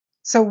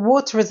So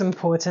water is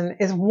important,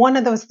 is one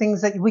of those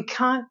things that we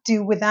can't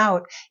do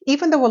without,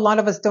 even though a lot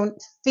of us don't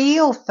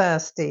feel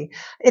thirsty.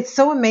 It's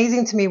so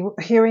amazing to me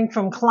hearing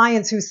from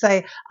clients who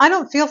say, I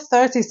don't feel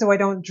thirsty, so I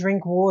don't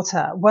drink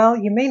water. Well,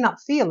 you may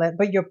not feel it,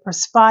 but you're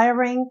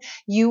perspiring,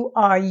 you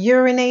are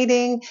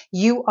urinating,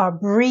 you are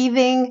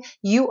breathing,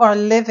 you are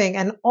living,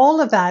 and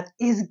all of that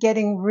is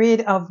getting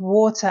rid of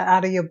water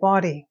out of your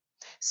body.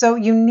 So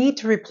you need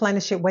to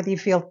replenish it whether you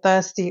feel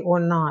thirsty or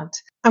not.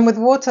 And with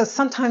water,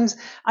 sometimes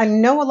I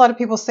know a lot of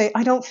people say,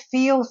 I don't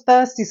feel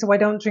thirsty, so I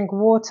don't drink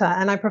water.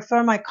 And I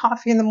prefer my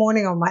coffee in the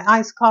morning or my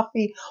iced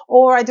coffee,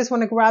 or I just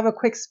want to grab a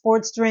quick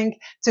sports drink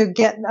to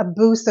get a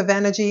boost of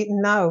energy.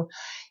 No,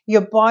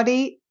 your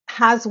body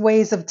has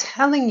ways of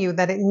telling you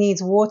that it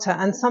needs water.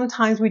 And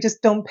sometimes we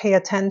just don't pay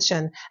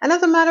attention. And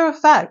as a matter of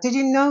fact, did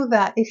you know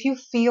that if you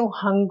feel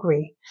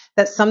hungry,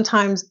 that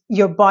sometimes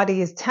your body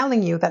is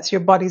telling you, that's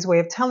your body's way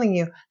of telling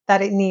you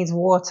that it needs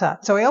water.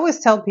 So I always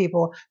tell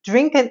people,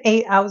 drink an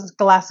 8-ounce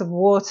glass of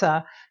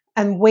water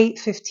and wait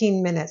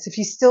 15 minutes. If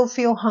you still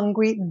feel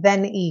hungry,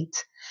 then eat.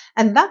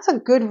 And that's a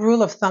good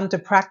rule of thumb to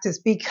practice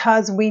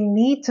because we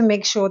need to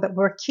make sure that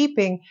we're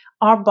keeping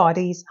our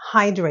bodies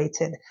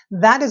hydrated.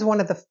 That is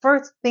one of the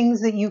first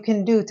things that you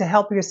can do to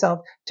help yourself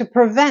to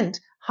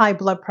prevent high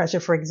blood pressure,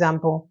 for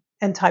example,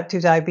 and type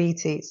 2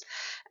 diabetes.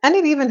 And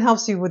it even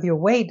helps you with your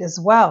weight as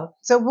well.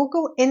 So we'll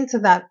go into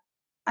that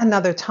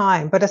another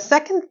time. But a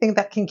second thing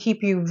that can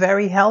keep you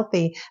very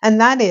healthy, and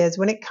that is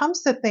when it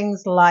comes to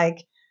things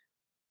like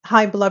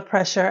high blood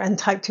pressure and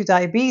type 2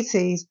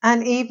 diabetes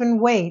and even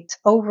weight,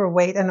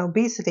 overweight and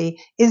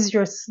obesity, is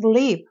your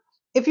sleep.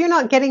 If you're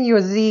not getting your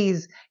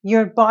Z's,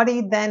 your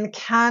body then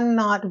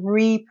cannot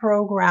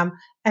reprogram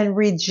and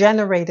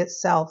regenerate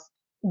itself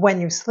when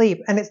you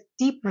sleep. And it's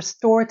deep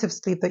restorative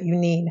sleep that you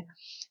need.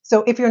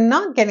 So if you're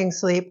not getting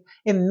sleep,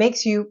 it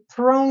makes you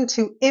prone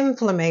to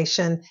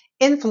inflammation.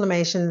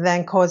 Inflammation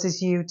then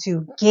causes you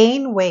to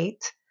gain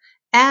weight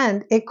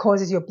and it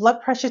causes your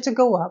blood pressure to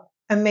go up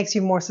and makes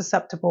you more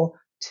susceptible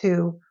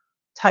to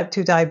type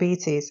 2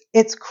 diabetes.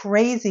 It's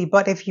crazy,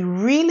 but if you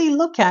really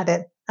look at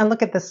it and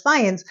look at the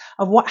science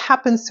of what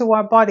happens to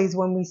our bodies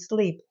when we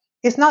sleep,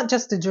 it's not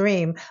just a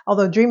dream,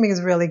 although dreaming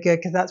is really good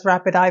because that's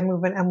rapid eye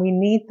movement and we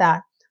need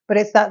that. But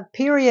it's that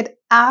period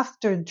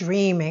after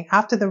dreaming,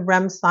 after the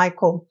REM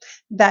cycle,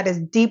 that is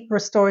deep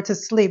restorative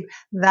sleep.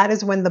 That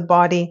is when the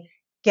body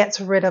gets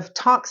rid of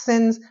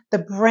toxins, the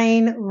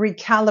brain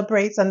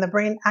recalibrates, and the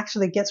brain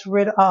actually gets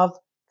rid of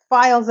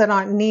files that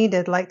aren't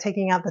needed, like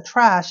taking out the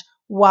trash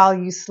while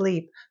you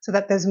sleep, so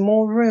that there's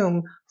more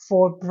room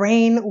for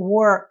brain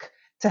work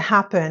to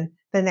happen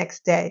the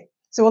next day.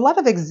 So a lot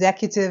of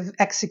executive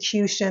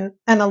execution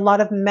and a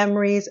lot of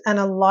memories and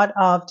a lot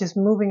of just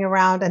moving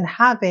around and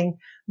having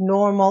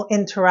normal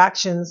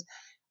interactions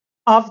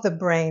of the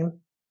brain.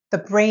 The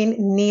brain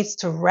needs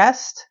to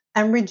rest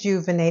and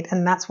rejuvenate.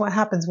 And that's what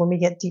happens when we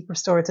get deep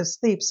restorative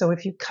sleep. So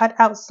if you cut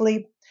out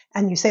sleep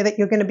and you say that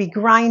you're going to be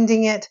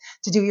grinding it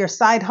to do your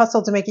side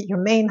hustle to make it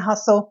your main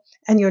hustle,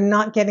 and you're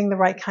not getting the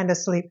right kind of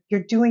sleep,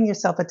 you're doing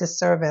yourself a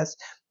disservice.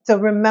 So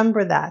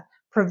remember that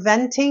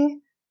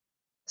preventing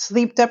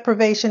sleep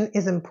deprivation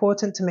is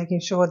important to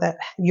making sure that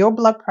your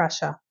blood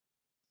pressure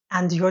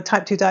and your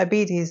type 2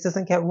 diabetes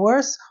doesn't get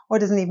worse or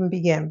doesn't even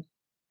begin.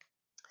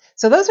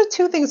 So those are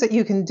two things that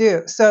you can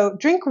do. So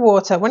drink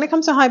water. When it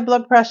comes to high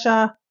blood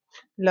pressure,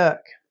 look,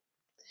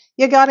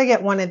 you got to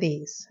get one of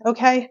these,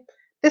 okay?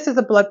 This is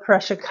a blood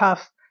pressure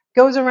cuff,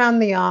 goes around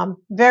the arm,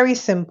 very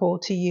simple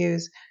to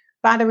use,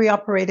 battery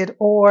operated,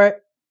 or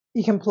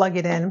you can plug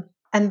it in.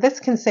 And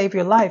this can save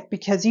your life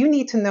because you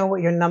need to know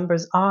what your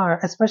numbers are,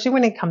 especially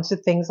when it comes to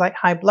things like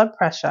high blood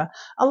pressure.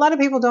 A lot of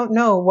people don't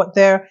know what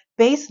their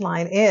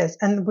baseline is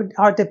and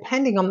are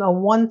depending on a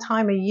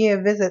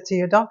one-time-a-year visit to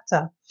your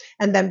doctor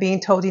and then being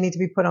told you need to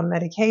be put on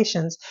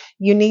medications.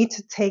 We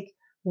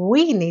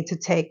need to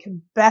take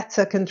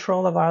better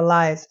control of our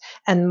lives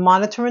and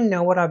monitor and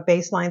know what our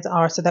baselines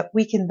are so that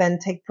we can then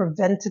take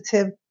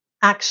preventative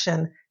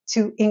action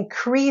to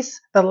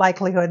increase the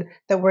likelihood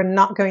that we're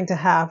not going to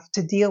have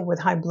to deal with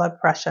high blood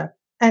pressure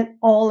and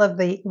all of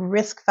the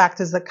risk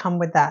factors that come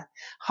with that.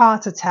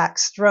 Heart attack,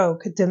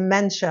 stroke,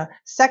 dementia,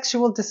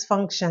 sexual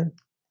dysfunction,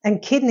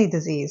 and kidney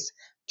disease,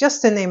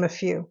 just to name a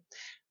few.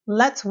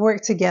 Let's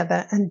work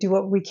together and do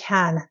what we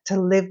can to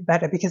live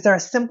better because there are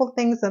simple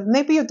things that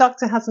maybe your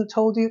doctor hasn't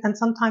told you, and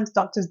sometimes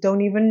doctors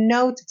don't even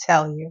know to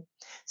tell you.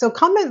 So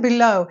comment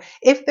below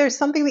if there's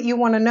something that you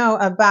want to know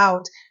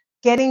about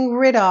getting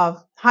rid of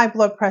high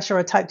blood pressure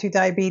or type 2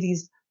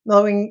 diabetes,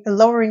 lowering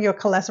your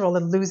cholesterol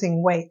and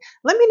losing weight.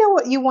 Let me know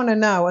what you want to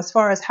know as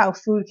far as how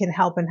food can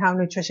help and how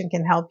nutrition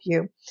can help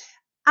you.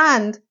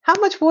 And how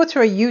much water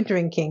are you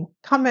drinking?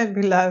 Comment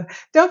below.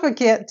 Don't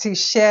forget to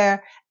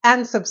share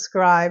and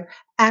subscribe.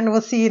 And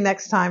we'll see you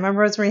next time. I'm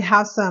Rosemary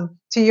Howsam.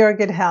 To your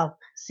good health.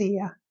 See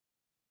ya.